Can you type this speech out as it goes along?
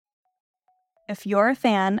If you're a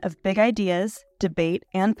fan of big ideas, debate,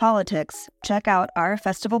 and politics, check out our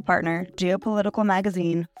festival partner, geopolitical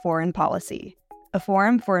magazine, Foreign Policy. A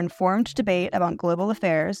forum for informed debate about global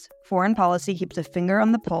affairs, Foreign Policy keeps a finger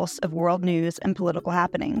on the pulse of world news and political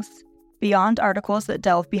happenings. Beyond articles that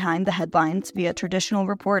delve behind the headlines via traditional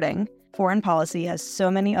reporting, Foreign Policy has so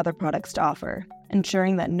many other products to offer,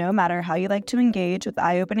 ensuring that no matter how you like to engage with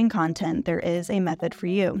eye-opening content, there is a method for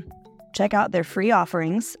you. Check out their free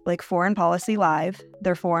offerings like Foreign Policy Live,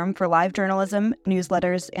 their forum for live journalism,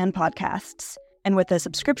 newsletters, and podcasts. And with a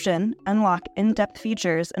subscription, unlock in-depth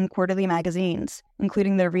features and quarterly magazines,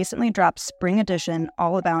 including their recently dropped spring edition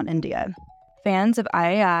all about India. Fans of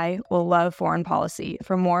IAI will love Foreign Policy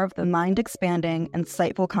for more of the mind-expanding,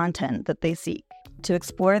 insightful content that they seek. To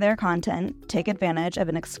explore their content, take advantage of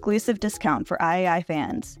an exclusive discount for IAI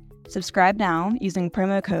fans. Subscribe now using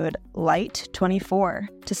promo code LIGHT24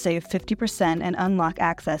 to save 50% and unlock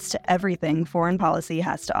access to everything Foreign Policy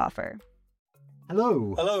has to offer.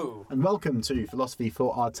 Hello. Hello. And welcome to Philosophy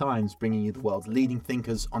for Our Times, bringing you the world's leading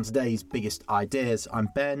thinkers on today's biggest ideas. I'm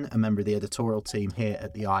Ben, a member of the editorial team here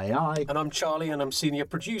at the IAI. And I'm Charlie, and I'm senior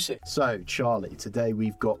producer. So, Charlie, today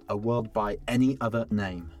we've got a world by any other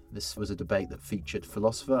name. This was a debate that featured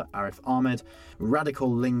philosopher Arif Ahmed,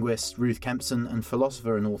 radical linguist Ruth Kempson, and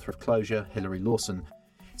philosopher and author of Closure, Hilary Lawson.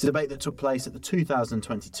 It's a debate that took place at the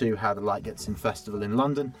 2022 How the Light Gets In Festival in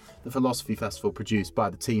London, the philosophy festival produced by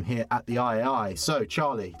the team here at the IAI. So,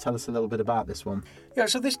 Charlie, tell us a little bit about this one. Yeah,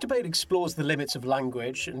 so this debate explores the limits of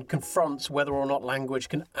language and confronts whether or not language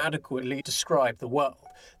can adequately describe the world.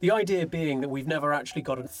 The idea being that we've never actually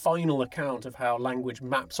got a final account of how language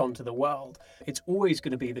maps onto the world. It's always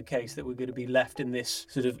going to be the case that we're going to be left in this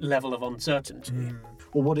sort of level of uncertainty.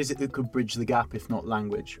 Well, what is it that could bridge the gap if not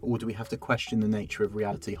language? Or do we have to question the nature of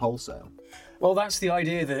reality wholesale? Well, that's the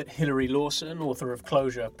idea that Hilary Lawson, author of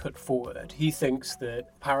Closure, put forward. He thinks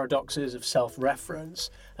that paradoxes of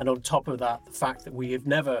self-reference, and on top of that, the fact that we have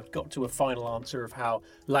never got to a final answer of how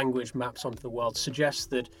language maps onto the world, suggests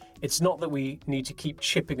that it's not that we need to keep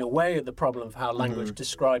chipping away at the problem of how language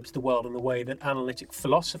describes the world in the way that analytic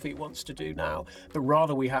philosophy wants to do now, but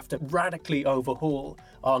rather we have to radically overhaul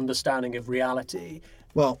our understanding of reality.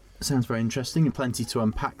 Well, sounds very interesting and plenty to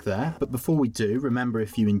unpack there. But before we do, remember,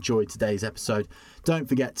 if you enjoyed today's episode, don't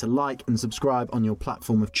forget to like and subscribe on your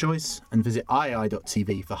platform of choice and visit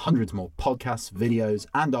iai.tv for hundreds more podcasts, videos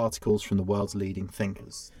and articles from the world's leading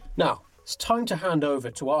thinkers. Now, it's time to hand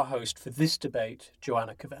over to our host for this debate,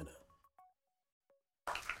 Joanna Kavanagh.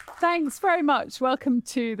 Thanks very much. Welcome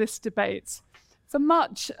to this debate. For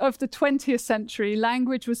much of the 20th century,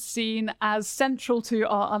 language was seen as central to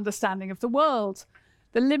our understanding of the world.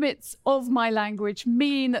 The limits of my language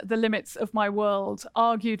mean the limits of my world,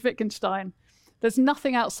 argued Wittgenstein. There's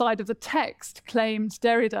nothing outside of the text, claimed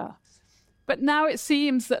Derrida. But now it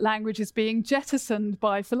seems that language is being jettisoned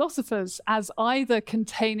by philosophers as either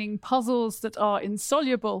containing puzzles that are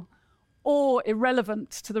insoluble or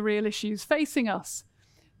irrelevant to the real issues facing us.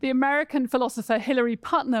 The American philosopher Hilary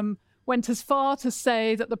Putnam went as far to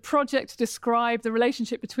say that the project to describe the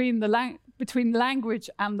relationship between language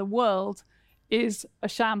and the world is a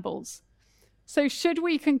shambles. So should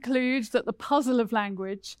we conclude that the puzzle of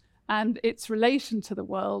language and its relation to the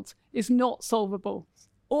world is not solvable?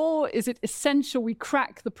 Or is it essential we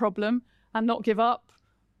crack the problem and not give up?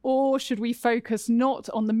 Or should we focus not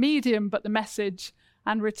on the medium but the message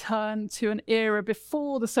and return to an era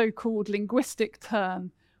before the so-called linguistic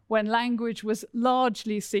turn, when language was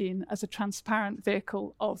largely seen as a transparent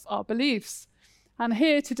vehicle of our beliefs? And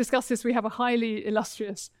here to discuss this, we have a highly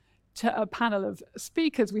illustrious a panel of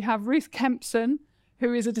speakers. We have Ruth Kempson,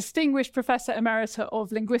 who is a distinguished Professor Emerita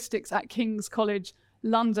of Linguistics at King's College,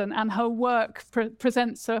 London, and her work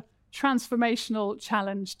presents a transformational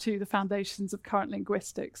challenge to the foundations of current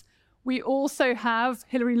linguistics. We also have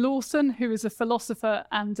Hilary Lawson, who is a philosopher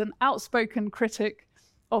and an outspoken critic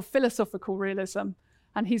of philosophical realism,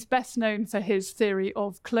 and he's best known for his theory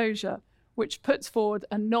of closure, which puts forward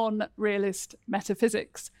a non-realist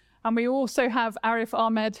metaphysics. And we also have Arif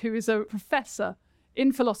Ahmed, who is a professor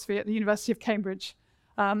in philosophy at the University of Cambridge,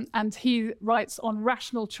 and he writes on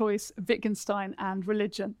rational choice, Wittgenstein and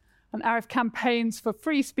religion. And Arif campaigns for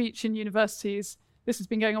free speech in universities. This has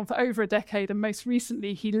been going on for over a decade, and most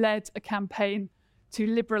recently he led a campaign to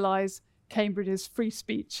liberalise Cambridge's free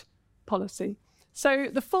speech policy. So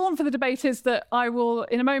the form for the debate is that I will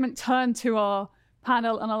in a moment turn to our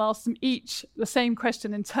panel and I'll ask them each the same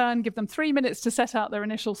question in turn, give them 3 minutes to set out their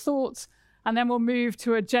initial thoughts, and then we'll move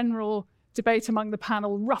to a general debate among the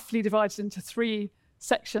panel, roughly divided into 3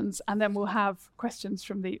 sections, and then we'll have questions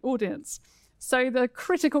from the audience. So the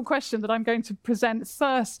critical question that I'm going to present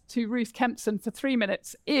first to Ruth Kempson for 3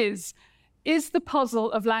 minutes is the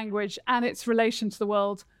puzzle of language and its relation to the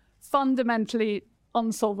world fundamentally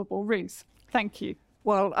unsolvable? Ruth, thank you.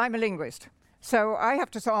 Well, I'm a linguist, so I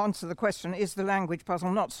have to answer the question, is the language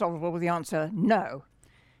puzzle not solvable, with the answer no.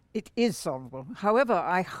 It is solvable. However,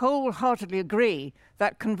 I wholeheartedly agree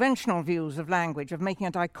that conventional views of language, of making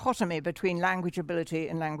a dichotomy between language ability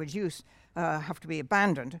and language use, have to be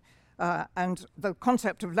abandoned. And the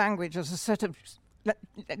concept of language as a set of...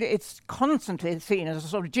 It's constantly seen as a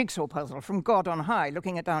sort of jigsaw puzzle from God on high,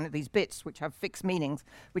 looking down at these bits which have fixed meanings,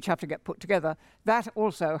 which have to get put together. That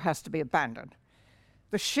also has to be abandoned.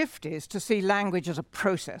 The shift is to see language as a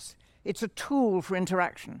process. It's a tool for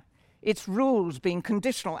interaction. Its rules being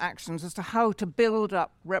conditional actions as to how to build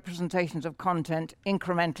up representations of content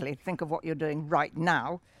incrementally. Think of what you're doing right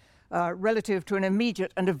now, relative to an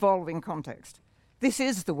immediate and evolving context. This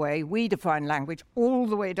is the way we define language all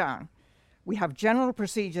the way down. We have general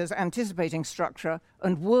procedures anticipating structure,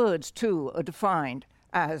 and words too are defined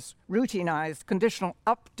as routinized conditional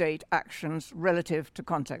update actions relative to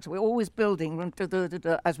context. We're always building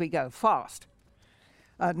as we go, fast.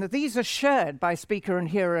 These are shared by speaker and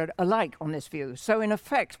hearer alike on this view. So in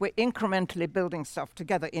effect, we're incrementally building stuff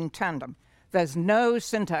together in tandem. There's no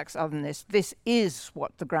syntax other than this. This is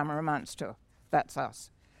what the grammar amounts to. That's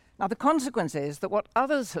us. Now, the consequence is that what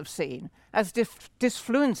others have seen as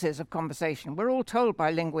disfluences of conversation, we're all told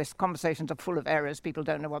by linguists conversations are full of errors, people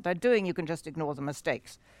don't know what they're doing, you can just ignore the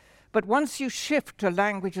mistakes. But once you shift to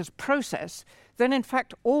language as process, then in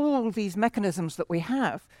fact all these mechanisms that we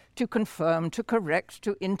have to confirm, to correct,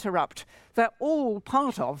 to interrupt, they're all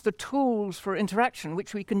part of the tools for interaction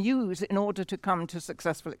which we can use in order to come to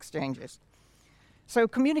successful exchanges. So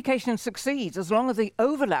communication succeeds as long as the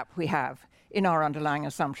overlap we have in our underlying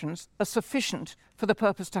assumptions are sufficient for the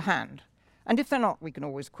purpose to hand. And if they're not, we can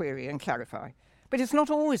always query and clarify. But it's not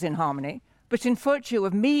always in harmony. But in virtue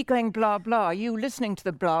of me going blah, blah, you listening to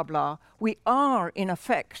the blah, blah, we are, in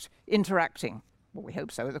effect, interacting. Well, we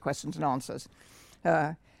hope so, with the questions and answers.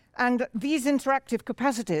 And these interactive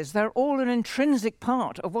capacities, they're all an intrinsic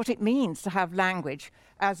part of what it means to have language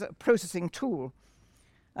as a processing tool.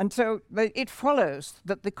 And so it follows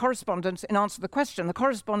that the correspondence, in answer to the question, the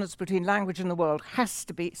correspondence between language and the world has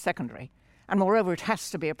to be secondary. And moreover, it has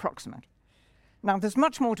to be approximate. Now, there's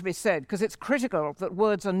much more to be said, because it's critical that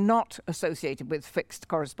words are not associated with fixed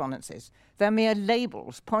correspondences. They're mere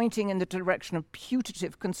labels pointing in the direction of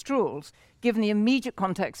putative construals, given the immediate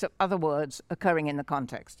context of other words occurring in the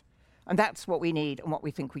context. And that's what we need and what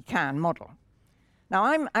we think we can model. Now,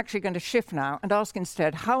 I'm actually going to shift now and ask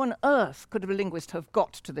instead, how on earth could a linguist have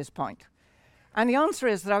got to this point? And the answer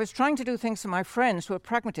is that I was trying to do things for my friends who are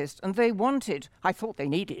pragmatists, and they wanted, I thought they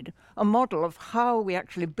needed, a model of how we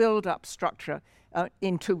actually build up structure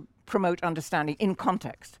to promote understanding in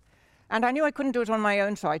context. And I knew I couldn't do it on my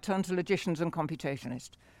own, so I turned to logicians and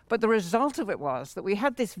computationists. But the result of it was that we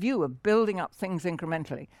had this view of building up things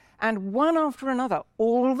incrementally. And one after another,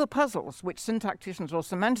 all the puzzles which syntacticians or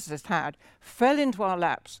semanticists had fell into our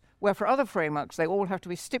laps, where for other frameworks, they all have to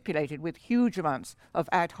be stipulated with huge amounts of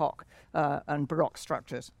ad hoc and baroque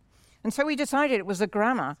structures. And so we decided it was a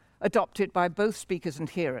grammar adopted by both speakers and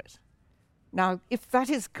hearers. Now, if that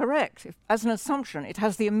is correct, if, as an assumption, it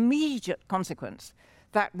has the immediate consequence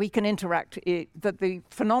that we can interact, that the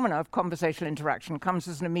phenomena of conversational interaction comes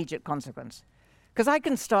as an immediate consequence. Because I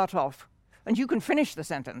can start off, and you can finish the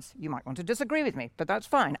sentence. You might want to disagree with me, but that's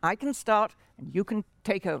fine. I can start, and you can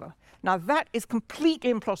take over. Now, that is completely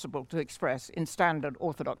impossible to express in standard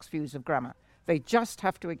orthodox views of grammar. They just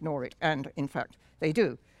have to ignore it, and in fact, they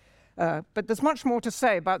do. But there's much more to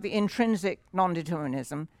say about the intrinsic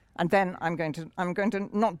non-determinism, and then I'm going to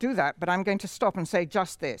not do that, but I'm going to stop and say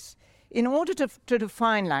just this. In order to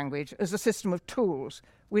define language as a system of tools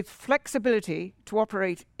with flexibility to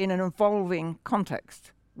operate in an evolving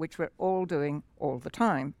context, which we're all doing all the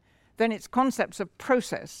time, then its concepts of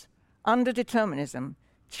process, underdeterminism,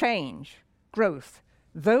 change, growth,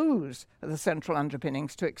 those are the central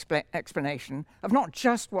underpinnings to explanation of not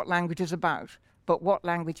just what language is about, but what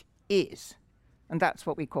language is. And that's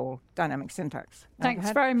what we call dynamic syntax.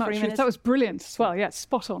 Thanks very much, Ruth. That was brilliant as well. Yes,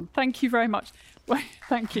 spot on. Thank you very much.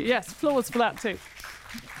 Thank you. Yes, applause for that too.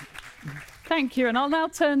 Thank you. And I'll now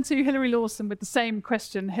turn to Hilary Lawson with the same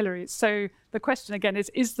question, Hilary. So the question again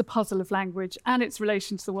is the puzzle of language and its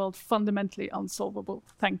relation to the world fundamentally unsolvable?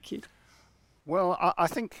 Thank you. Well, I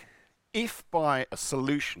think if by a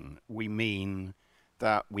solution we mean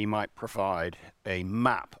that we might provide a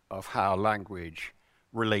map of how language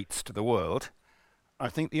relates to the world, I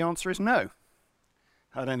think the answer is no.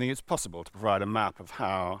 I don't think it's possible to provide a map of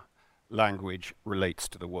how language relates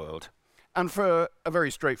to the world. And for a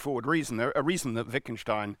very straightforward reason, a reason that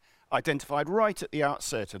Wittgenstein identified right at the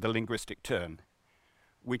outset of the linguistic turn,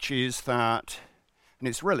 which is that, and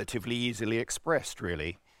it's relatively easily expressed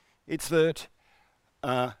really, it's that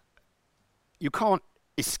you can't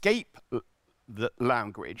escape the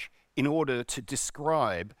language in order to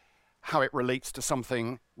describe how it relates to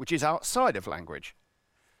something which is outside of language.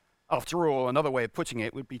 After all, another way of putting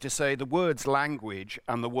it would be to say the words language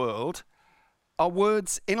and the world are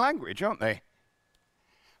words in language, aren't they?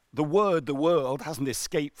 The word, the world, hasn't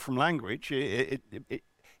escaped from language. It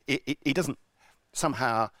doesn't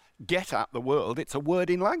somehow get at the world. It's a word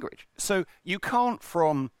in language. So you can't,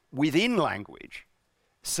 from within language,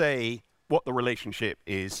 say what the relationship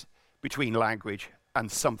is between language and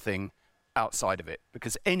something outside of it,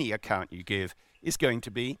 because any account you give is going to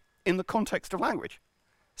be in the context of language.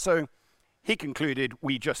 So he concluded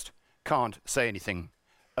we just can't say anything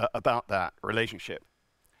about that relationship.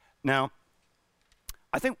 Now,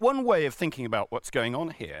 I think one way of thinking about what's going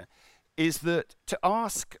on here is that to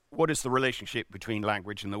ask what is the relationship between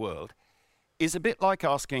language and the world is a bit like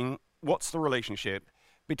asking what's the relationship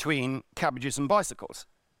between cabbages and bicycles.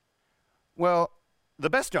 Well, the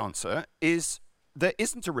best answer is there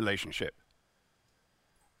isn't a relationship,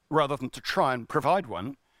 rather than to try and provide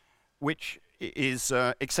one, which is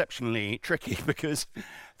exceptionally tricky because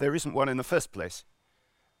there isn't one in the first place.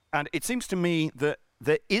 And it seems to me that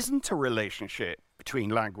there isn't a relationship between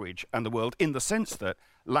language and the world in the sense that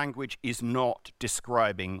language is not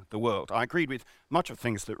describing the world. I agreed with much of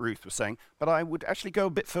things that Ruth was saying, but I would actually go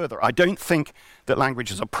a bit further. I don't think that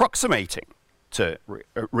language is approximating to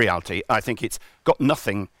reality. I think it's got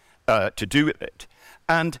nothing to do with it.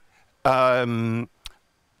 And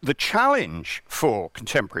the challenge for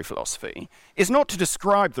contemporary philosophy is not to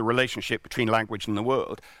describe the relationship between language and the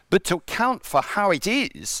world, but to account for how it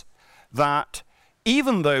is that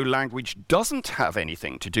even though language doesn't have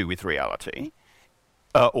anything to do with reality,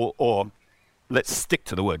 or let's stick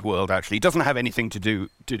to the word world actually, doesn't have anything to do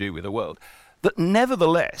with the world, that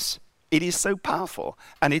nevertheless it is so powerful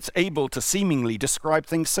and it's able to seemingly describe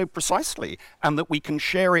things so precisely, and that we can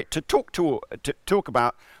share it to talk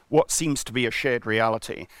about what seems to be a shared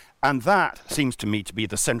reality. And that seems to me to be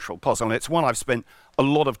the central puzzle, and it's one I've spent a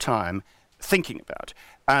lot of time thinking about.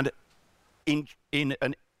 And in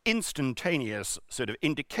an instantaneous sort of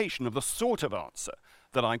indication of the sort of answer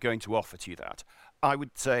that I'm going to offer to you, that I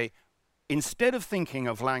would say, instead of thinking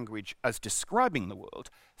of language as describing the world,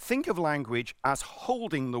 think of language as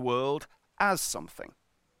holding the world as something.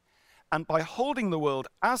 And by holding the world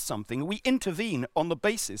as something, we intervene on the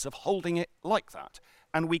basis of holding it like that.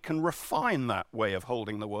 And we can refine that way of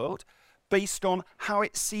holding the world based on how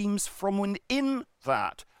it seems from within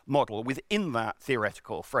that model, within that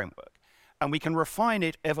theoretical framework. And we can refine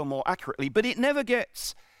it ever more accurately, but it never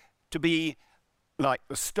gets to be like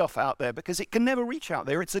the stuff out there because it can never reach out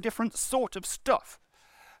there. It's a different sort of stuff.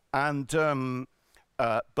 And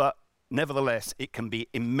but nevertheless, it can be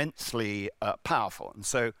immensely powerful. And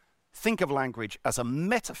so think of language as a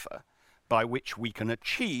metaphor by which we can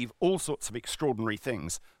achieve all sorts of extraordinary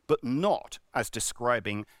things, but not as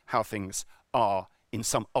describing how things are in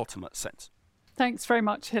some ultimate sense. Thanks very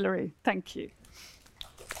much, Hilary. Thank you.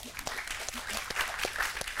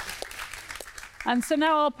 And so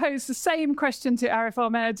now I'll pose the same question to Arif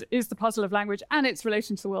Ahmed. Is the puzzle of language and its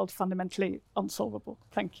relation to the world fundamentally unsolvable?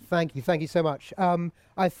 Thank you. Thank you so much.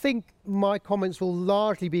 I think my comments will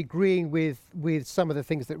largely be agreeing with some of the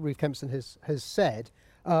things that Ruth Kempson has said.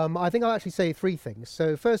 I think I'll actually say three things.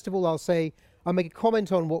 So first of all, I'll make a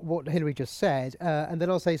comment on what Hilary just said, and then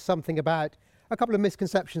I'll say something about a couple of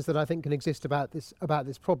misconceptions that I think can exist about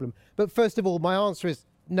this problem. But first of all, my answer is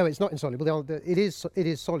no, it's not insoluble. It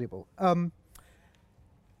is soluble.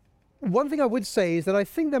 One thing I would say is that I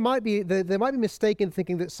think there might be mistaken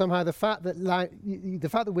thinking that somehow the fact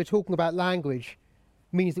that we're talking about language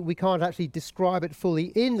means that we can't actually describe it fully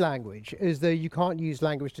in language, as though you can't use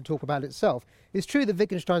language to talk about itself. It's true that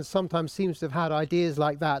Wittgenstein sometimes seems to have had ideas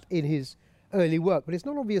like that in his early work, but it's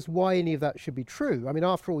not obvious why any of that should be true. I mean,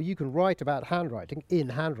 after all, you can write about handwriting in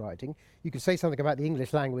handwriting. You can say something about the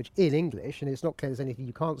English language in English, and it's not clear there's anything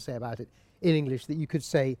you can't say about it in English that you could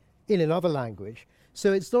say in another language.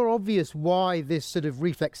 So it's not obvious why this sort of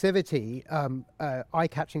reflexivity,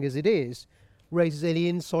 eye-catching as it is, raises any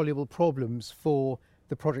insoluble problems for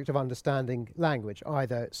the project of understanding language,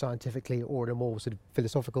 either scientifically or in a more sort of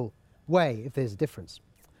philosophical way, if there's a difference.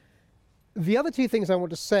 The other two things I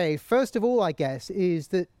want to say, first of all, I guess, is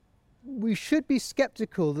that we should be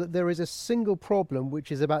skeptical that there is a single problem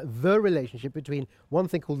which is about the relationship between one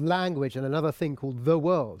thing called language and another thing called the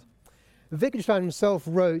world. Wittgenstein himself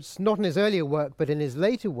wrote, not in his earlier work, but in his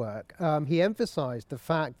later work, he emphasized the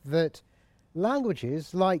fact that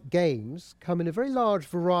languages, like games, come in a very large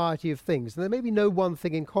variety of things. And there may be no one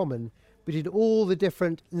thing in common between all the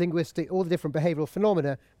different behavioral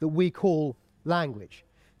phenomena that we call language.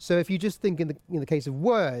 So if you just think in the case of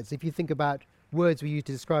words, if you think about words we use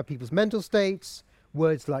to describe people's mental states,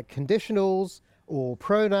 words like conditionals, or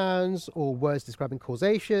pronouns, or words describing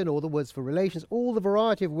causation, or the words for relations, all the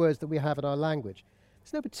variety of words that we have in our language,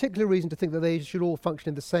 there's no particular reason to think that they should all function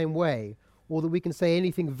in the same way, or that we can say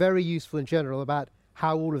anything very useful in general about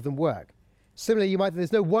how all of them work. Similarly, you might think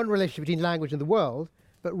there's no one relationship between language and the world,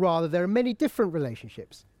 but rather there are many different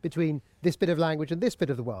relationships between this bit of language and this bit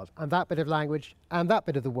of the world, and that bit of language and that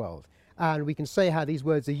bit of the world. And we can say how these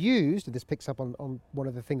words are used, and this picks up on one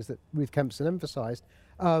of the things that Ruth Kempson emphasized,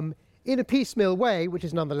 in a piecemeal way, which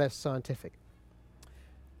is nonetheless scientific.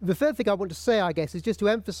 The third thing I want to say, I guess, is just to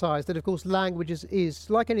emphasize that, of course, language is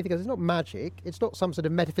like anything else. It's not magic. It's not some sort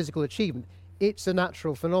of metaphysical achievement. It's a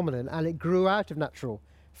natural phenomenon, and it grew out of natural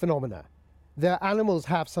phenomena. The animals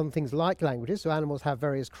have some things like languages, so animals have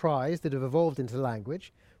various cries that have evolved into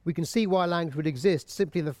language. We can see why language would exist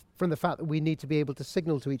simply from the fact that we need to be able to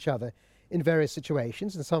signal to each other in various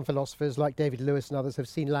situations, and some philosophers, like David Lewis and others, have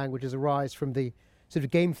seen languages arise from the sort of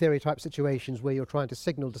game theory type situations where you're trying to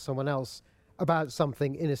signal to someone else about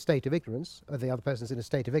something in a state of ignorance, or the other person's in a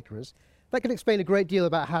state of ignorance. That can explain a great deal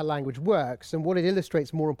about how language works, and what it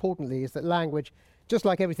illustrates more importantly is that language, just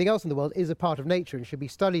like everything else in the world, is a part of nature and should be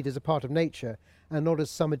studied as a part of nature and not as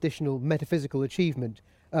some additional metaphysical achievement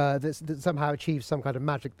that somehow achieves some kind of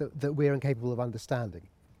magic that we're incapable of understanding.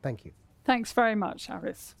 Thank you. Thanks very much,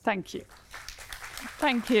 Arif. Thank you.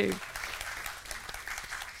 Thank you.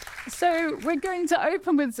 So we're going to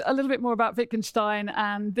open with a little bit more about Wittgenstein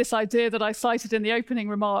and this idea that I cited in the opening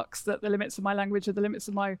remarks, that the limits of my language are the limits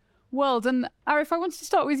of my world. And Arif, I wanted to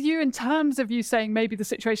start with you in terms of you saying maybe the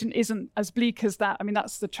situation isn't as bleak as that. I mean,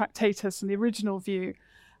 that's the Tractatus and the original view.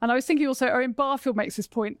 And I was thinking also, Owen Barfield makes this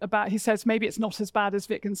point about, he says, maybe it's not as bad as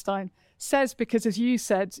Wittgenstein says, because as you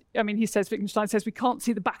said, I mean, Wittgenstein says we can't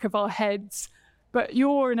see the back of our heads, but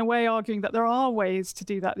you're in a way arguing that there are ways to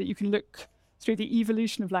do that you can look through the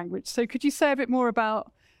evolution of language. So could you say a bit more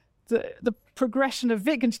about the progression of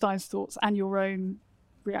Wittgenstein's thoughts and your own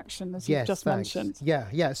reaction, as you've just mentioned?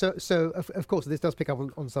 Yeah. So of course, this does pick up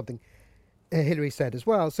on something Hilary said as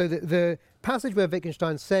well. So the passage where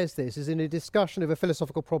Wittgenstein says this is in a discussion of a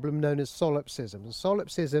philosophical problem known as solipsism. And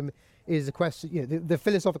solipsism is a question, the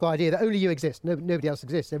philosophical idea that only you exist, nobody else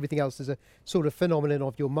exists, everything else is a sort of phenomenon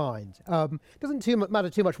of your mind. Doesn't matter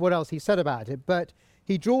too much what else he said about it, but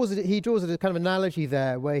he draws it a kind of analogy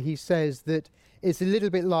there where he says that it's a little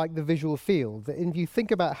bit like the visual field, that if you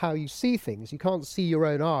think about how you see things, you can't see your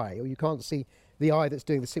own eye, or you can't see the eye that's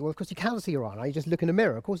doing the seeing. Well, of course you can see your own eye, you just look in a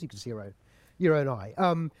mirror, of course you can see your own eye.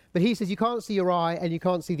 But he says you can't see your eye and you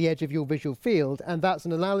can't see the edge of your visual field, and that's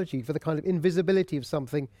an analogy for the kind of invisibility of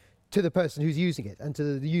something to the person who's using it, and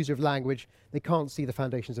to the user of language, they can't see the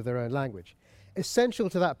foundations of their own language. Essential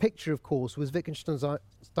to that picture, of course, was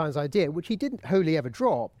Wittgenstein's idea, which he didn't wholly ever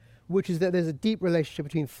drop, which is that there's a deep relationship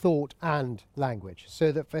between thought and language.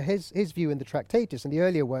 So that for his view in the Tractatus and the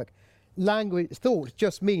earlier work, thought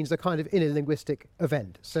just means a kind of inner linguistic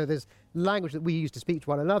event. So there's language that we use to speak to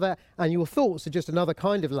one another, and your thoughts are just another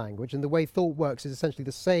kind of language, and the way thought works is essentially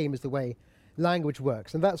the same as the way language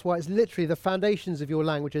works. And that's why it's literally, the foundations of your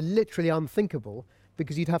language are literally unthinkable,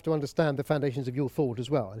 because you'd have to understand the foundations of your thought as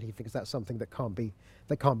well. And he thinks that's something that can't be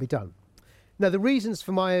done. Now, the reasons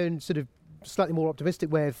for my own sort of slightly more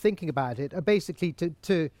optimistic way of thinking about it are basically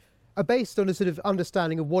are based on a sort of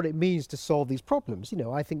understanding of what it means to solve these problems.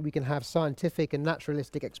 I think we can have scientific and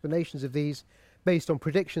naturalistic explanations of these based on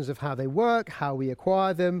predictions of how they work, how we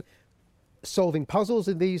acquire them, solving puzzles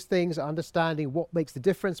in these things, understanding what makes the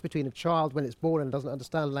difference between a child when it's born and doesn't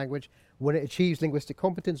understand language, when it achieves linguistic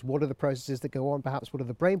competence, what are the processes that go on, perhaps what are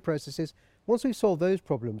the brain processes. Once we solve those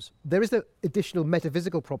problems, there is the additional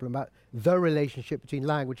metaphysical problem about the relationship between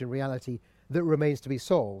language and reality that remains to be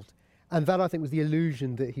solved. And that, I think, was the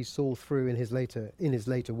illusion that he saw through in his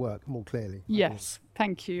later work more clearly. Yes,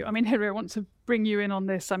 thank you. I mean, Hilary, I want to bring you in on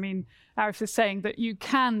this. I mean, Arif is saying that you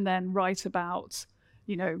can then write about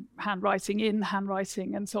handwriting in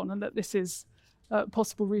handwriting and so on, and that this is a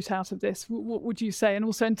possible route out of this. What would you say? And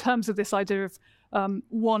also in terms of this idea of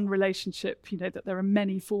one relationship, that there are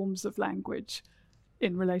many forms of language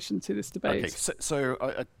in relation to this debate. Okay,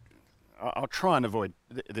 so I'll try and avoid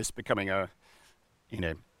this becoming a,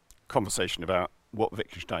 conversation about what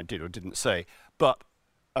Wittgenstein did or didn't say, but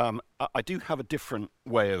I do have a different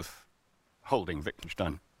way of holding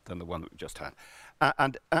Wittgenstein than the one that we just had.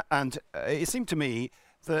 And it seemed to me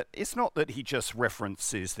that it's not that he just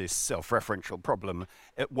references this self-referential problem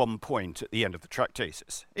at one point at the end of the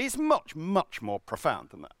Tractatus. It's much, much more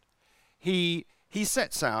profound than that. He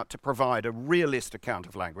sets out to provide a realist account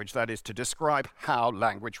of language, that is, to describe how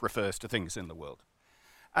language refers to things in the world.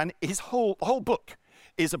 And his whole book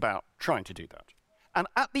is about trying to do that. And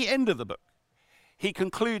at the end of the book, he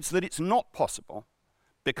concludes that it's not possible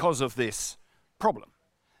because of this problem,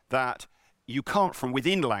 that you can't, from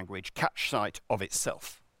within language, catch sight of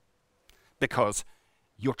itself. Because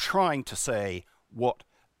you're trying to say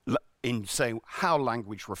in saying how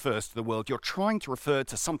language refers to the world, you're trying to refer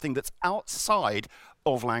to something that's outside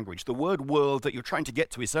of language. The word world that you're trying to get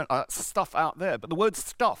to is stuff out there, but the words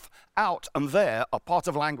stuff, out and there are part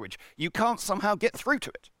of language. You can't somehow get through to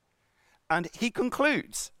it. And he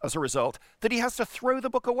concludes, as a result, that he has to throw the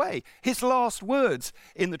book away. His last words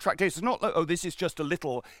in the Tractatus is not like, oh, this is just a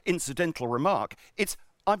little incidental remark. It's,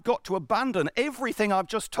 I've got to abandon everything I've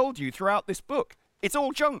just told you throughout this book. It's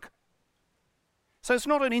all junk. So it's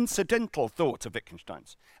not an incidental thought of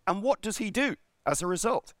Wittgenstein's. And what does he do as a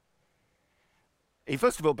result? He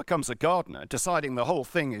first of all becomes a gardener, deciding the whole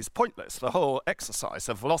thing is pointless. The whole exercise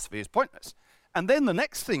of philosophy is pointless. And then the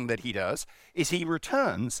next thing that he does is he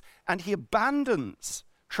returns and he abandons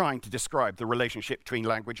trying to describe the relationship between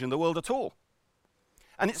language and the world at all.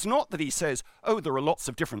 And it's not that he says, oh, there are lots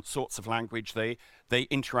of different sorts of language, they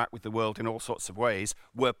interact with the world in all sorts of ways,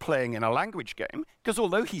 we're playing in a language game, because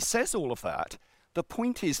although he says all of that, the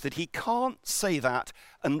point is that he can't say that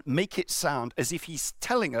and make it sound as if he's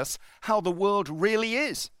telling us how the world really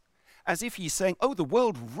is. As if he's saying, oh, the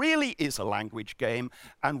world really is a language game,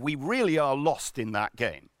 and we really are lost in that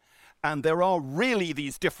game. And there are really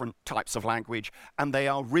these different types of language, and they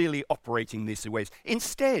are really operating these ways.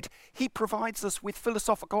 Instead, he provides us with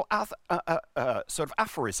philosophical sort of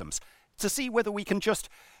aphorisms to see whether we can just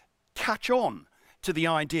catch on to the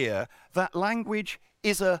idea that language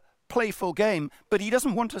is a playful game, but he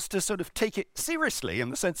doesn't want us to sort of take it seriously in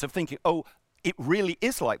the sense of thinking, oh, it really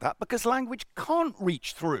is like that, because language can't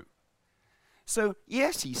reach through. So,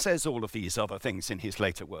 yes, he says all of these other things in his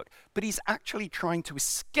later work, but he's actually trying to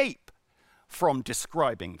escape from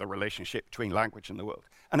describing the relationship between language and the world.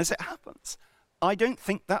 And as it happens, I don't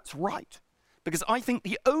think that's right, because I think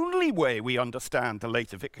the only way we understand the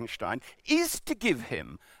later Wittgenstein is to give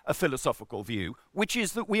him a philosophical view, which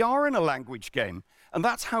is that we are in a language game, and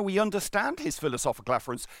that's how we understand his philosophical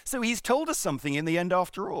afferents. So he's told us something in the end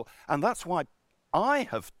after all, and that's why I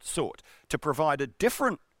have sought to provide a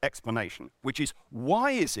different explanation, which is why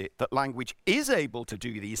is it that language is able to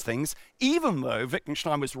do these things, even though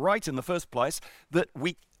Wittgenstein was right in the first place that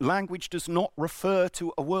language does not refer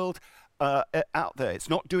to a world out there. It's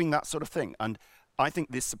not doing that sort of thing. And I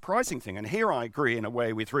think this surprising thing, and here I agree in a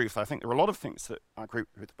way with Ruth, I think there are a lot of things that I agree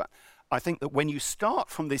with about. I think that when you start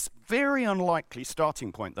from this very unlikely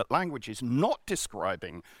starting point that language is not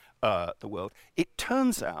describing the world, it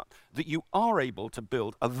turns out that you are able to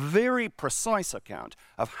build a very precise account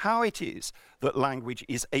of how it is that language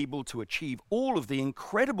is able to achieve all of the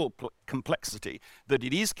incredible complexity that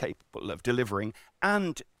it is capable of delivering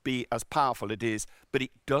and be as powerful it is, but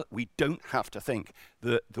we don't have to think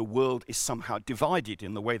that the world is somehow divided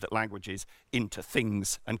in the way that language is into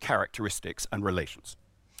things and characteristics and relations.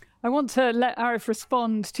 I want to let Arif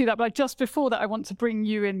respond to that, but just before that, I want to bring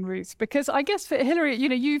you in, Ruth, because I guess for Hilary,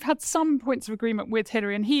 you've had some points of agreement with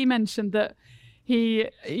Hilary, and he mentioned that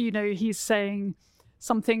he's saying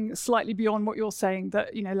something slightly beyond what you're saying,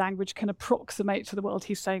 that, language can approximate to the world.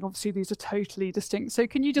 He's saying, obviously, these are totally distinct. So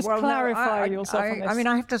can you just clarify yourself on this? I mean,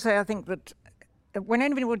 I have to say, I think that when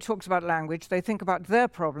anybody talks about language, they think about their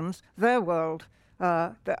problems, their world,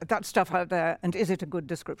 that stuff out there, and is it a good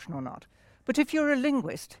description or not? But if you're a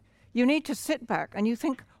linguist, you need to sit back and you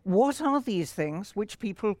think, what are these things which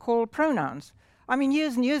people call pronouns? I mean,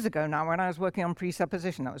 years and years ago now, when I was working on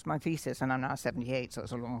presupposition, that was my thesis, and I'm now 78, so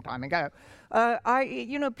it's a long time ago,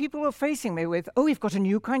 people were facing me with, oh, we've got a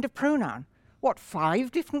new kind of pronoun. What, 5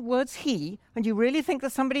 different words, he? And you really think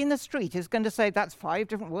that somebody in the street is going to say, that's 5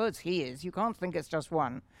 different words, he is? You can't think it's just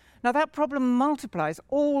one. Now, that problem multiplies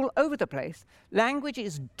all over the place. Language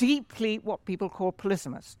is deeply what people call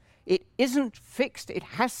polysemous. It isn't fixed. It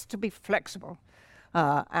has to be flexible.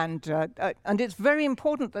 And it's very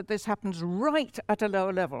important that this happens right at a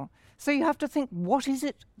lower level. So you have to think, what is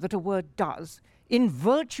it that a word does, in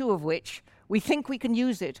virtue of which we think we can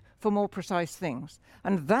use it for more precise things?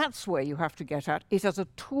 And that's where you have to get at it as a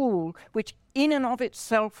tool which in and of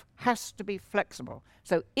itself has to be flexible.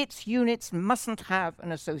 So its units mustn't have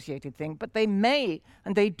an associated thing, but they may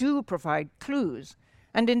and they do provide clues.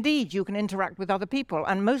 And indeed, you can interact with other people.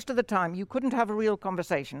 And most of the time, you couldn't have a real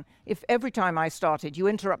conversation if every time I started, you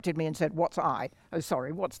interrupted me and said, "What's I? Oh,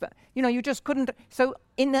 sorry, what's that?" You just couldn't. So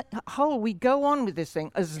in the whole, we go on with this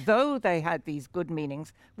thing as though they had these good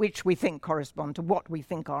meanings, which we think correspond to what we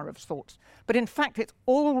think are of thoughts. But in fact, it's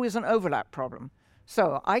always an overlap problem.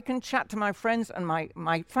 So I can chat to my friends and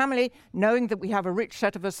my family, knowing that we have a rich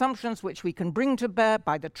set of assumptions which we can bring to bear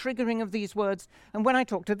by the triggering of these words. And when I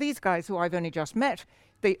talk to these guys who I've only just met,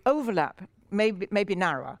 the overlap may be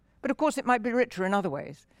narrower. But of course, it might be richer in other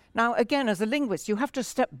ways. Now, again, as a linguist, you have to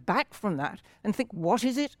step back from that and think, what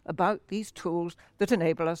is it about these tools that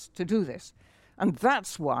enable us to do this? And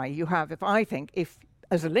that's why you have, if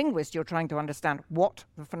as a linguist you're trying to understand what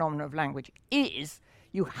the phenomenon of language is,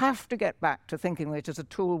 you have to get back to thinking of it as a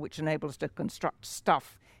tool which enables us to construct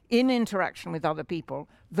stuff in interaction with other people,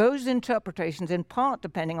 those interpretations in part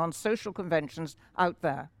depending on social conventions out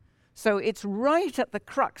there. So it's right at the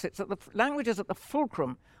crux, language is at the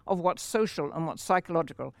fulcrum of what's social and what's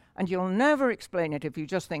psychological, and you'll never explain it if you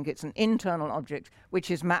just think it's an internal object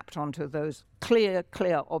which is mapped onto those clear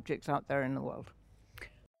objects out there in the world.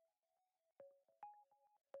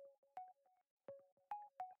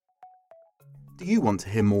 Do you want to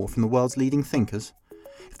hear more from the world's leading thinkers?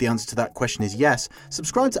 If the answer to that question is yes,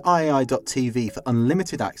 subscribe to iai.tv for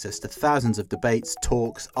unlimited access to thousands of debates,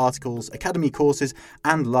 talks, articles, academy courses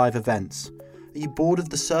and live events. Are you bored of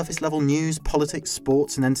the surface-level news, politics,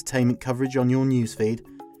 sports and entertainment coverage on your newsfeed?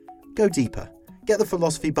 Go deeper, get the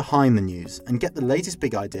philosophy behind the news and get the latest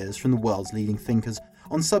big ideas from the world's leading thinkers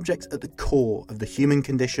on subjects at the core of the human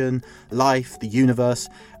condition, life, the universe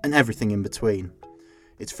and everything in between.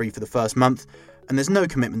 It's free for the first month, and there's no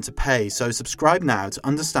commitment to pay, so subscribe now to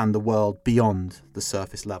understand the world beyond the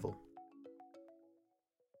surface level.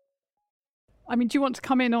 I mean, do you want to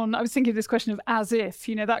come in on, I was thinking of this question of as if,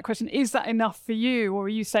 that question, is that enough for you? Or are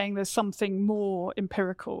you saying there's something more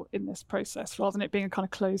empirical in this process rather than it being a kind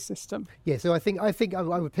of closed system? Yeah, so I think I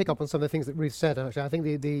would pick up on some of the things that Ruth said. Actually, I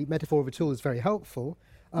think the metaphor of a tool is very helpful.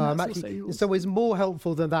 Actually, in some ways more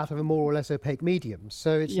helpful than that of a more or less opaque medium.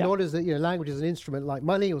 So it's not as that language is an instrument like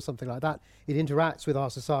money or something like that. It interacts with our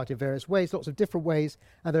society in various ways, lots of different ways,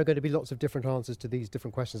 and there are going to be lots of different answers to these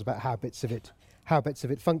different questions about how bits of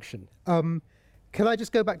it function. Can I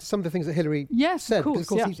just go back to some of the things that Hilary said? Of course,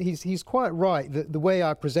 because of course he's quite right that the way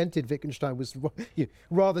I presented Wittgenstein was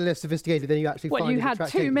rather less sophisticated than you actually find in the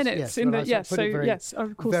Tractatus. You had 2 minutes in the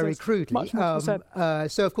of course, very crudely. Much more said.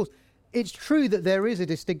 So of course. It's true that there is a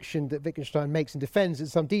distinction that Wittgenstein makes and defends in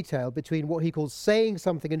some detail between what he calls saying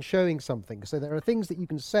something and showing something. So there are things that you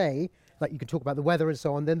can say, like you can talk about the weather and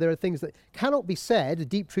so on. Then there are things that cannot be said, the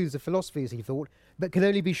deep truths of philosophy, as he thought, but can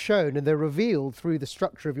only be shown, and they're revealed through the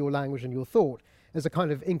structure of your language and your thought as a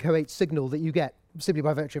kind of inchoate signal that you get simply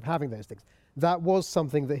by virtue of having those things. That was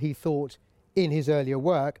something that he thought in his earlier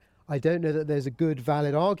work. I don't know that there's a good,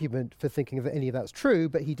 valid argument for thinking that any of that's true,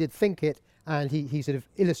 but he did think it, and he sort of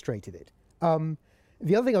illustrated it.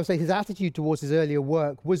 The other thing I would say, his attitude towards his earlier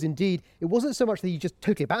work was indeed, it wasn't so much that he just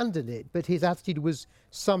totally abandoned it, but his attitude was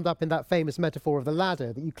summed up in that famous metaphor of the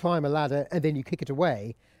ladder, that you climb a ladder and then you kick it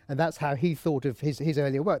away. And that's how he thought of his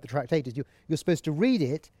earlier work, the Tractatus. You're supposed to read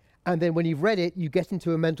it, and then when you've read it, you get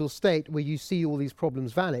into a mental state where you see all these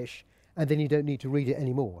problems vanish, and then you don't need to read it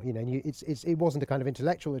anymore. It wasn't a kind of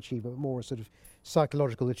intellectual achievement, but more a sort of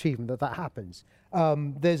psychological achievement that happens.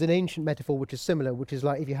 There's an ancient metaphor which is similar, which is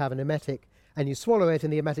like if you have an emetic and you swallow it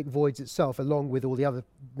and the emetic voids itself along with all the other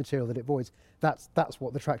material that it voids. That's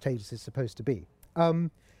what the Tractatus is supposed to be.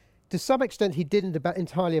 To some extent, he didn't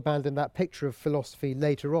entirely abandon that picture of philosophy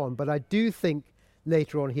later on, but I do think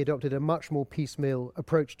later on he adopted a much more piecemeal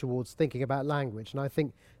approach towards thinking about language. And I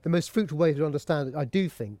think the most fruitful way to understand it, I do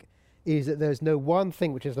think, is that there's no one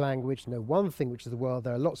thing which is language, no one thing which is the world.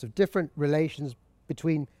 There are lots of different relations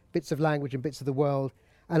between bits of language and bits of the world,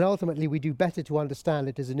 and ultimately we do better to understand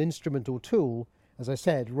it as an instrument or tool, as I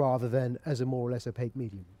said, rather than as a more or less opaque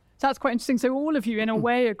medium. So that's quite interesting. So all of you, in a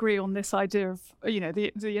way, agree on this idea of,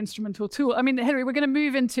 the instrumental tool. I mean, Hilary, we're going to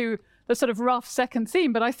move into the sort of rough second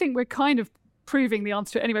theme, but I think we're kind of proving the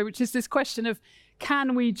answer to it anyway, which is this question of,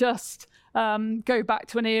 can we just go back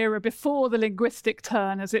to an era before the linguistic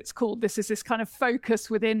turn, as it's called? This is this kind of focus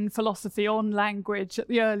within philosophy on language in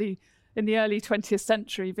the early 20th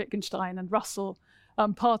century, Wittgenstein and Russell,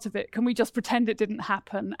 part of it. Can we just pretend it didn't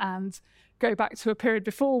happen and go back to a period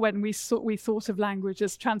before when we thought of language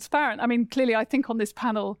as transparent? I mean, clearly, I think on this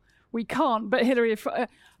panel we can't. But Hilary,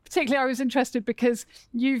 particularly I was interested because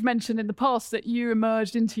you've mentioned in the past that you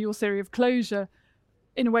emerged into your theory of closure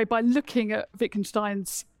in a way by looking at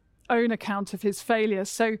Wittgenstein's own account of his failures.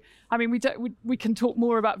 So, I mean, we can talk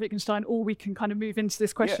more about Wittgenstein, or we can kind of move into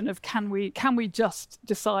this question of can we just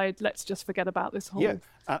decide, let's just forget about this whole and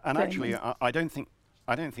thing. actually, I don't think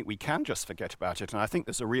we can just forget about it, and I think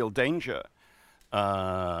there's a real danger,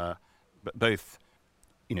 both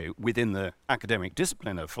within the academic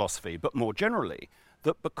discipline of philosophy, but more generally,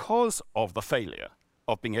 that because of the failure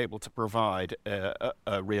of being able to provide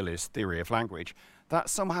a realist theory of language, that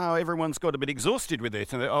somehow everyone's got a bit exhausted with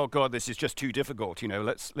it, and oh God, this is just too difficult.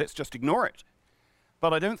 Let's just ignore it.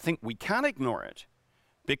 But I don't think we can ignore it,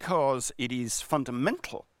 because it is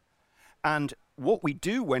fundamental. And what we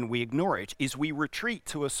do when we ignore it is we retreat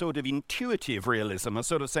to a sort of intuitive realism, a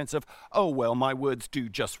sort of sense of, oh, well, my words do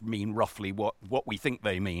just mean roughly what we think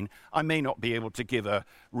they mean. I may not be able to give a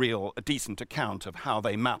decent account of how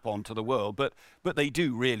they map onto the world, but they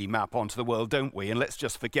do really map onto the world, don't we? And let's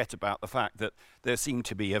just forget about the fact that there seem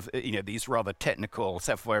to be these rather technical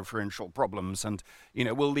self-referential problems, and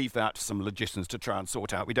we'll leave that to some logicians to try and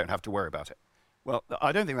sort out. We don't have to worry about it. Well,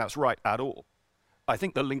 I don't think that's right at all. I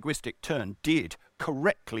think the linguistic turn did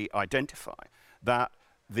correctly identify that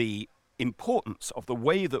the importance of the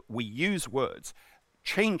way that we use words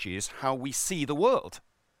changes how we see the world.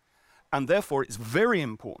 And therefore, it's very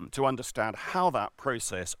important to understand how that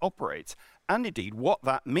process operates, and indeed what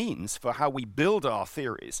that means for how we build our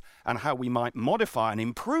theories and how we might modify and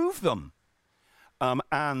improve them,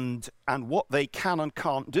 and what they can and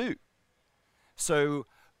can't do. So,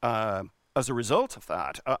 as a result of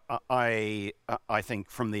that, I think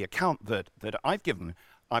from the account that I've given,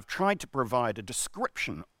 I've tried to provide a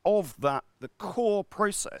description of the core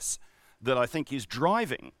process that I think is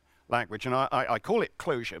driving language. And I call it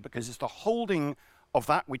closure, because it's the holding of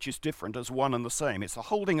that which is different as one and the same. It's the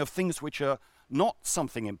holding of things which are not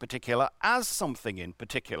something in particular as something in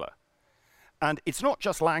particular. And it's not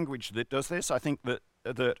just language that does this. I think that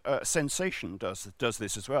sensation does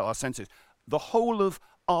this as well. Our senses. The whole of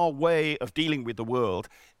our way of dealing with the world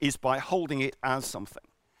is by holding it as something.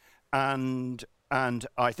 And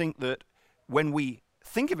I think that when we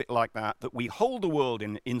think of it like that we hold the world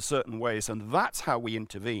in certain ways, and that's how we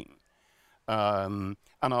intervene. And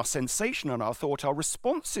our sensation and our thought are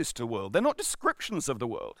responses to the world. They're not descriptions of the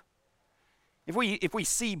world. If we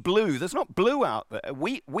see blue, there's not blue out there.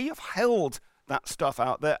 We have held that stuff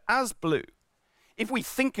out there as blue. If we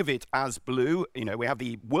think of it as blue, we have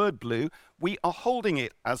the word blue, we are holding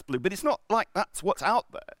it as blue, but it's not like that's what's out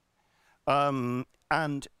there.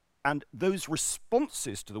 And those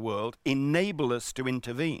responses to the world enable us to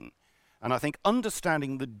intervene. And I think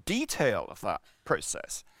understanding the detail of that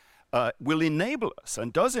process will enable us,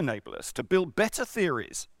 and does enable us, to build better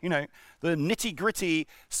theories. The nitty-gritty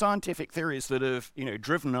scientific theories that have,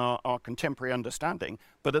 driven our contemporary understanding,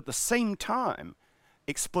 but at the same time,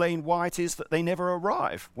 explain why it is that they never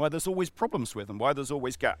arrive, why there's always problems with them, why there's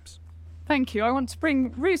always gaps. Thank you. I want to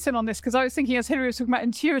bring Ruth in on this, because I was thinking, as Hilary was talking about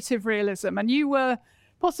intuitive realism, and you were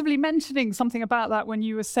possibly mentioning something about that when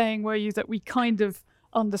you were saying, were you, that we kind of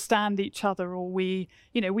understand each other, or we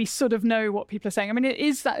sort of know what people are saying. I mean,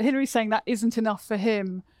 is that Hilary's saying that isn't enough for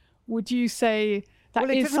him? Would you say that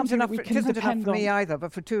is something that we can depend on? It isn't enough for me either,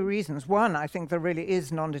 but for two reasons. One, I think there really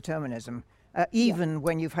is non-determinism. Even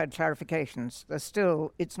when you've had clarifications,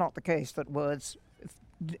 it's not the case that words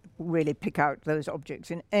really pick out those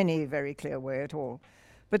objects in any very clear way at all.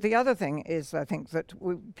 But the other thing is, I think, that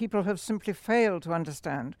people have simply failed to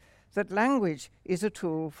understand that language is a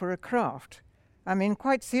tool for a craft. I mean,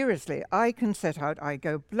 quite seriously, I can set out, I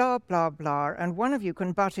go blah, blah, blah, and one of you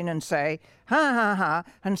can butt in and say, ha, ha, ha,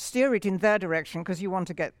 and steer it in their direction because you want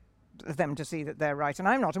to get them to see that they're right and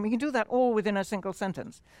I'm not. And we can do that all within a single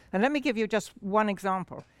sentence. And let me give you just one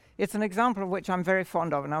example. It's an example of which I'm very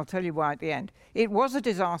fond of, and I'll tell you why at the end. It was a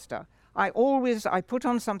disaster. I put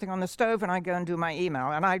on something on the stove and I go and do my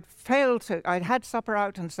email, and I'd had supper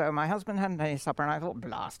out, and so my husband hadn't any supper, and I thought,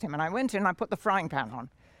 blast him. And I went in and I put the frying pan on.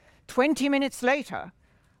 20 minutes later,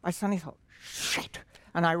 I suddenly thought, shit.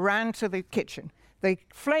 And I ran to the kitchen. The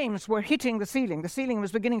flames were hitting the ceiling. The ceiling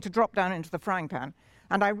was beginning to drop down into the frying pan.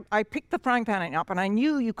 And I picked the frying pan up, and I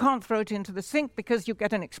knew you can't throw it into the sink because you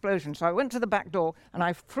get an explosion. So I went to the back door and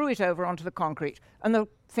I threw it over onto the concrete, and the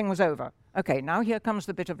thing was over. Okay, now here comes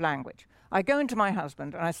the bit of language. I go into my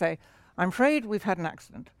husband and I say, I'm afraid we've had an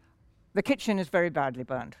accident. The kitchen is very badly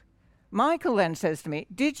burned. Michael then says to me,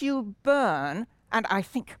 did you burn? And I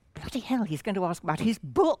think, bloody hell, he's going to ask about his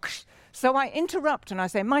books. So I interrupt and I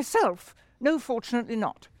say, myself? No, fortunately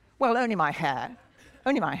not. Well, only my hair.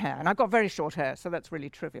 Only my hair, and I've got very short hair, so that's really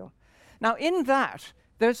trivial. Now, in that,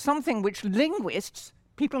 there's something which linguists,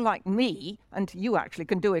 people like me, and you actually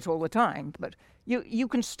can do it all the time, but You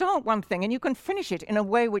can start one thing and you can finish it in a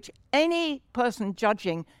way which any person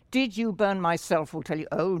judging, did you burn myself, will tell you,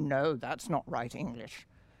 oh no, that's not right English.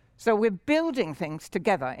 So we're building things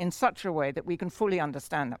together in such a way that we can fully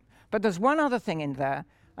understand them. But there's one other thing in there,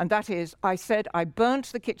 and that is, I said I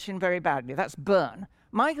burnt the kitchen very badly. That's burn.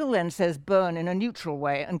 Michael then says burn in a neutral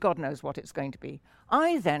way, and God knows what it's going to be.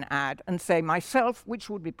 I then add and say myself, which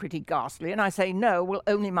would be pretty ghastly, and I say no, well,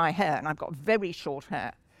 only my hair, and I've got very short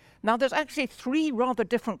hair. Now, there's actually 3 rather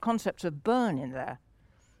different concepts of burn in there.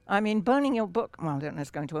 I mean, burning your book, well, I don't know,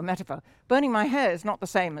 it's going to a metaphor. Burning my hair is not the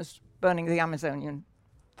same as burning the Amazonian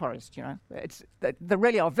forest, you know. There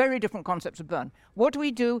really are very different concepts of burn. What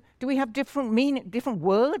do? Do we have different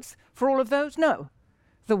words for all of those? No.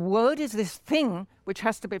 The word is this thing which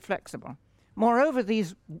has to be flexible. Moreover,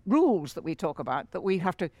 these rules that we talk about, that we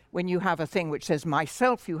have to, when you have a thing which says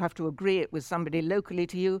myself, you have to agree it with somebody locally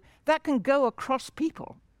to you, that can go across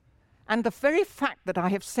people. And the very fact that I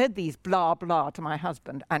have said these blah, blah to my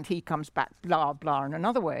husband, and he comes back blah, blah in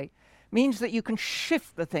another way, means that you can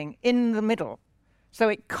shift the thing in the middle. So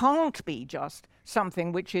it can't be just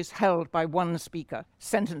something which is held by one speaker,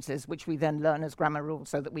 sentences which we then learn as grammar rules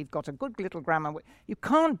so that we've got a good little grammar. You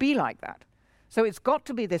can't be like that. So it's got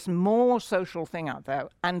to be this more social thing out there,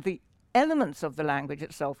 and the elements of the language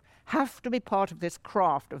itself have to be part of this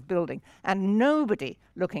craft of building. And nobody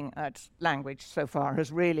looking at language so far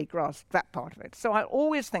has really grasped that part of it. So I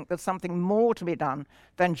always think there's something more to be done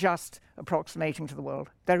than just approximating to the world.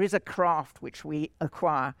 There is a craft which we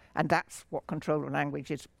acquire, and that's what control of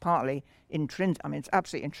language is partly intrinsic. I mean, it's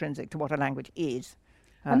absolutely intrinsic to what a language is.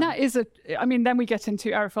 And that is then we get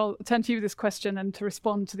into, Arif, I'll turn to you with this question and to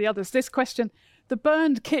respond to the others. This question, the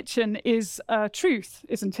burned kitchen is truth,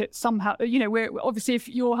 isn't it? Somehow, you know, we're obviously, if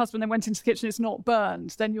your husband then went into the kitchen, it's not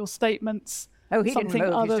burned, then your statement's Oh, he something didn't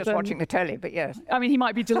move, other he's just than, watching the telly, but yes. I mean, he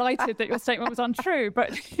might be delighted that your statement was untrue,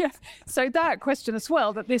 but yeah. So that question as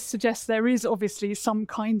well, that this suggests there is obviously some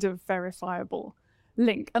kind of verifiable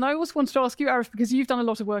link. And I also wanted to ask you, Arif, because you've done a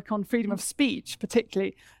lot of work on freedom of speech,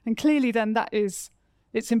 particularly, and clearly then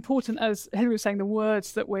it's important, as Hilary was saying, the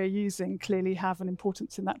words that we're using clearly have an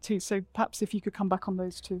importance in that too. So perhaps if you could come back on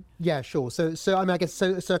those two. Yeah, sure. So I mean, I guess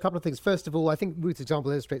so a couple of things. First of all, I think Ruth's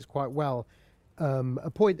example illustrates quite well a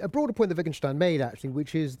broader point that Wittgenstein made, actually,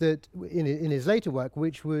 which is that in his later work,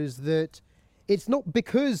 which was that it's not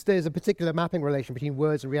because there's a particular mapping relation between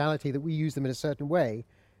words and reality that we use them in a certain way.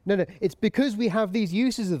 No, it's because we have these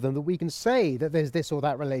uses of them that we can say that there's this or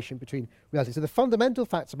that relation between reality. So the fundamental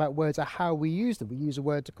facts about words are how we use them. We use a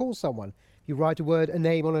word to call someone. If you write a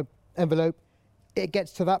name on an envelope, it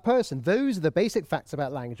gets to that person. Those are the basic facts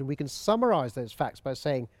about language, and we can summarize those facts by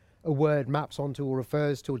saying a word maps onto or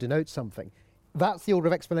refers to or denotes something. That's the order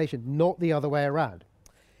of explanation, not the other way around.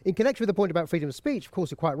 In connection with the point about freedom of speech, of course,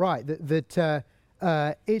 you're quite right that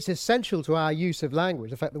it's essential to our use of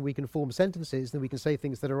language, the fact that we can form sentences, that we can say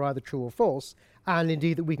things that are either true or false, and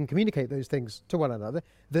indeed that we can communicate those things to one another,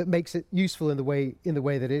 that makes it useful in the way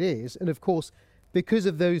that it is. And of course, because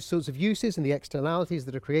of those sorts of uses and the externalities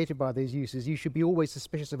that are created by those uses, you should be always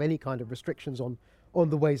suspicious of any kind of restrictions on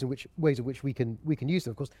the ways in which we can use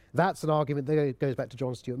them. Of course, that's an argument that goes back to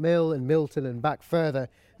John Stuart Mill and Milton and back further,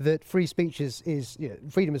 that free speech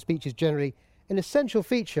freedom of speech is generally an essential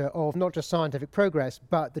feature of not just scientific progress,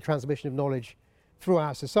 but the transmission of knowledge through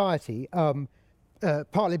our society,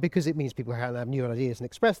 partly because it means people can have new ideas and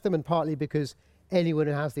express them, and partly because anyone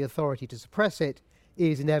who has the authority to suppress it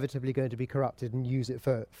is inevitably going to be corrupted and use it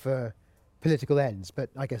for political ends. But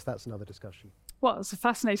I guess that's another discussion. Well, it's a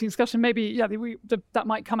fascinating discussion. Maybe that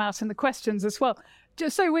might come out in the questions as well.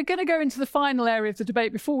 So we're going to go into the final area of the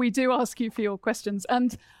debate before we do ask you for your questions.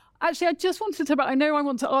 And actually, I just wanted to, I know I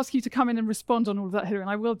want to ask you to come in and respond on all of that, Hilary, and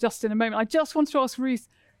I will just in a moment. I just wanted to ask Ruth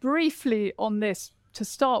briefly on this to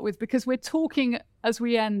start with, because we're talking as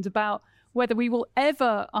we end about whether we will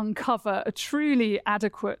ever uncover a truly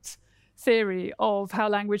adequate theory of how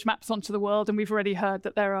language maps onto the world. And we've already heard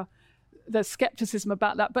that there's skepticism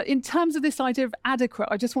about that. But in terms of this idea of adequate,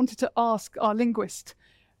 I just wanted to ask our linguist,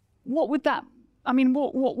 what would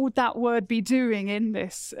that word be doing in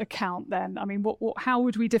this account then? I mean, how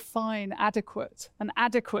would we define an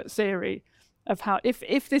adequate theory of how,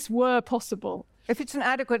 if this were possible? If it's an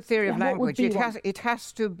adequate theory of language, it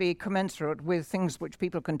has to be commensurate with things which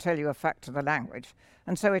people can tell you are fact of the language.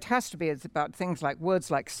 And so it has to be about things like words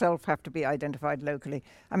like self have to be identified locally.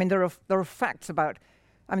 I mean, there are facts about,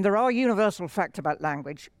 there are universal facts about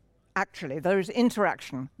language, actually, there is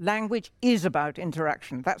interaction. Language is about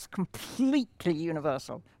interaction. That's completely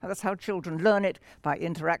universal. And that's how children learn it, by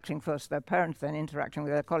interacting first with their parents, then interacting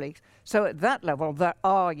with their colleagues. So at that level, there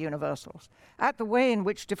are universals. At the way in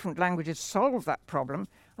which different languages solve that problem,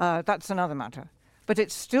 that's another matter. But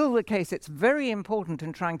it's still the case, it's very important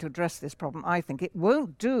in trying to address this problem, I think. It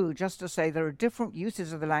won't do just to say there are different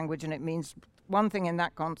uses of the language and it means one thing in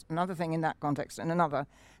that another thing in that context and another,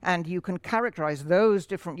 and you can characterize those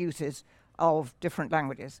different uses of different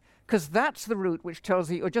languages, because that's the route which tells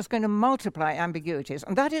you you're just going to multiply ambiguities,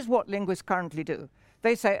 and that is what linguists currently do.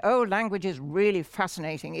 They say, oh, language is really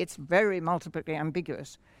fascinating, it's very multiply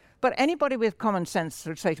ambiguous. But anybody with common sense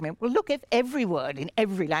would say to me, well, look, if every word in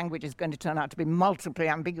every language is going to turn out to be multiply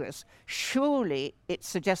ambiguous, surely it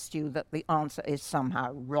suggests to you that the answer is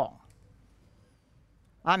somehow wrong.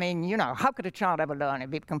 I mean, you know, how could a child ever learn?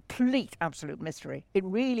 It'd be a complete, absolute mystery. It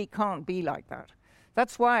really can't be like that.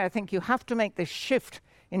 That's why I think you have to make this shift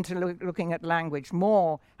into looking at language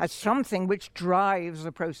more as something which drives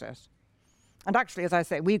the process. And actually, as I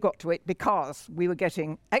say, we got to it because we were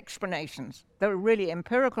getting explanations. There were really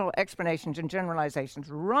empirical explanations and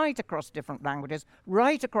generalizations right across different languages,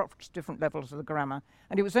 right across different levels of the grammar.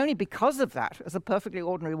 And it was only because of that, as a perfectly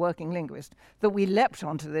ordinary working linguist, that we leapt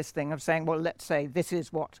onto this thing of saying, well, let's say this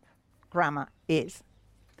is what grammar is.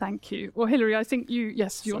 Thank you. Well, Hilary, I think you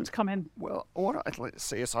want to come in. Well, what I'd like to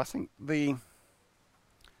say is I think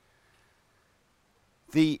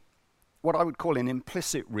what I would call an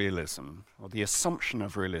implicit realism, or the assumption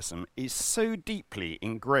of realism, is so deeply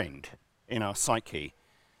ingrained in our psyche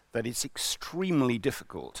that it's extremely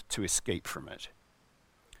difficult to escape from it.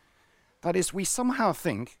 That is, we somehow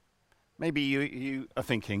think, maybe you are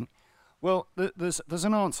thinking, well, there's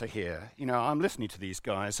an answer here. You know, I'm listening to these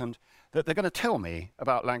guys, and that they're going to tell me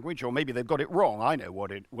about language, or maybe they've got it wrong. I know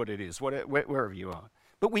what it is, wherever you are.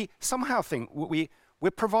 But we somehow think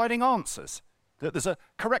we're providing answers. That there's a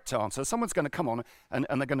correct answer. Someone's going to come on and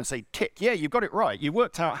they're going to say, tick, yeah, you've got it right. You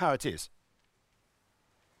worked out how it is.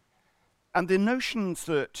 And the notions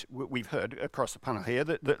that we've heard across the panel here,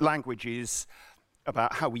 that language is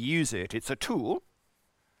about how we use it, it's a tool.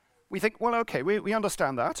 We think, well, okay, we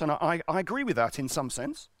understand that, and I agree with that in some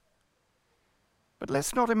sense. But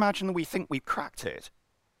let's not imagine that we think we've cracked it.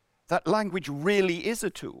 That language really is a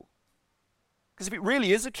tool. Because if it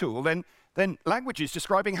really is a tool, then language is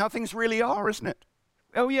describing how things really are, isn't it?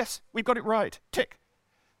 Oh yes, we've got it right. Tick.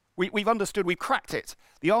 We've understood, we've cracked it.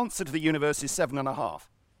 The answer to the universe is 7.5.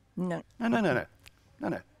 No.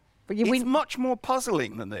 But it's much more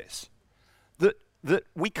puzzling than this. That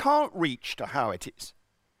we can't reach to how it is.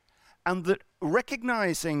 And that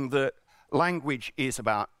recognizing that language is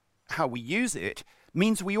about how we use it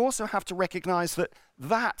means we also have to recognize that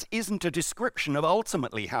that isn't a description of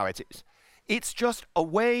ultimately how it is. It's just a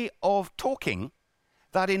way of talking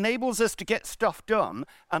that enables us to get stuff done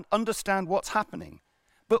and understand what's happening.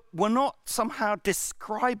 But we're not somehow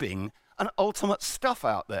describing an ultimate stuff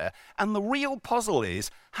out there. And the real puzzle is,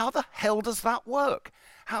 how the hell does that work?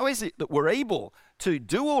 How is it that we're able to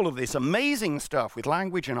do all of this amazing stuff with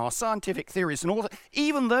language and our scientific theories and all that,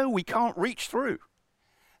 even though we can't reach through?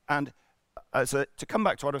 And to come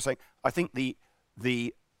back to what I was saying, I think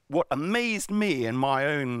what amazed me in my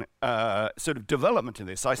own sort of development in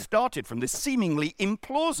this, I started from this seemingly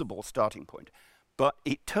implausible starting point. But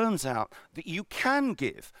it turns out that you can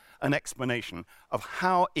give an explanation of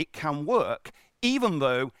how it can work, even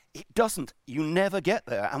though it doesn't. You never get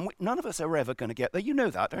there. And none of us are ever going to get there. You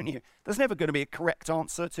know that, don't you? There's never going to be a correct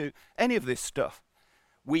answer to any of this stuff.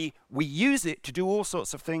 We use it to do all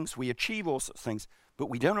sorts of things. We achieve all sorts of things. But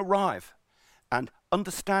we don't arrive. And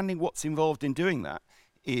understanding what's involved in doing that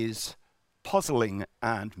is puzzling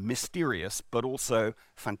and mysterious, but also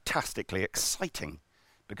fantastically exciting,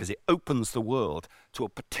 because it opens the world to a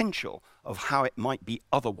potential of how it might be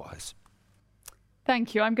otherwise.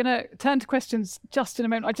 Thank you. I'm going to turn to questions just in a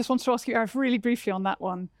moment. I just want to ask you, Arif, really briefly on that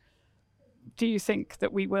one. Do you think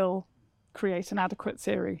that we will create an adequate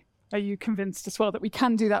theory? Are you convinced as well that we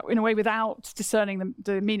can do that in a way without discerning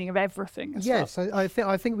the meaning of everything as yes, well? I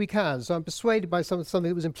think we can. So I'm persuaded by something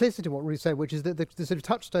that was implicit in what Ruth said, which is that the sort of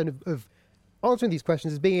touchstone of answering these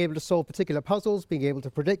questions is being able to solve particular puzzles, being able to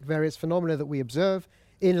predict various phenomena that we observe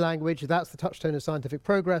in language. That's the touchstone of scientific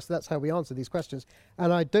progress. That's how we answer these questions.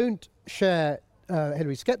 And I don't share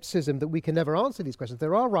Hilary's skepticism that we can never answer these questions.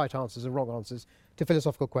 There are right answers and wrong answers to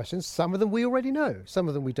philosophical questions. Some of them we already know. Some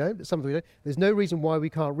of them we don't. Some of them we don't. There's no reason why we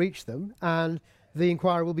can't reach them. And the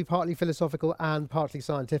inquiry will be partly philosophical and partly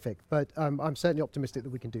scientific. But I'm certainly optimistic that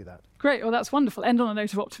we can do that. Great. Well, that's wonderful. End on a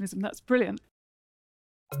note of optimism. That's brilliant.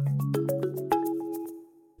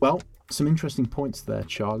 Well, some interesting points there,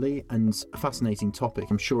 Charlie, and a fascinating topic.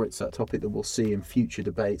 I'm sure it's a topic that we'll see in future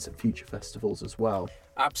debates at future festivals as well.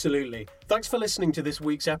 Absolutely. Thanks for listening to this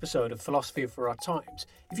week's episode of Philosophy for Our Times.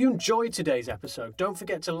 If you enjoyed today's episode, don't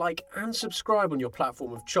forget to like and subscribe on your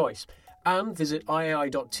platform of choice. And visit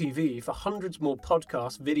iai.tv for hundreds more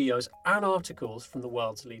podcasts, videos, and articles from the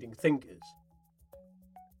world's leading thinkers.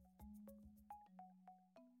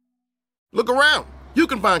 Look around. You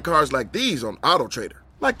can find cars like these on AutoTrader,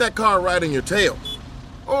 like that car riding your tail.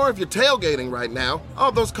 Or if you're tailgating right now,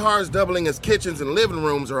 all those cars doubling as kitchens and living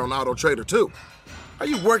rooms are on AutoTrader too. Are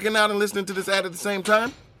you working out and listening to this ad at the same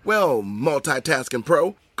time? Well, multitasking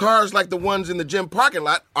pro, cars like the ones in the gym parking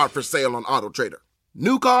lot are for sale on AutoTrader.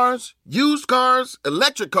 New cars, used cars,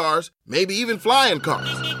 electric cars, maybe even flying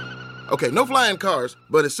cars. Okay, no flying cars,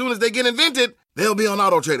 but as soon as they get invented, they'll be on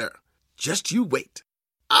AutoTrader. Just you wait.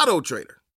 AutoTrader.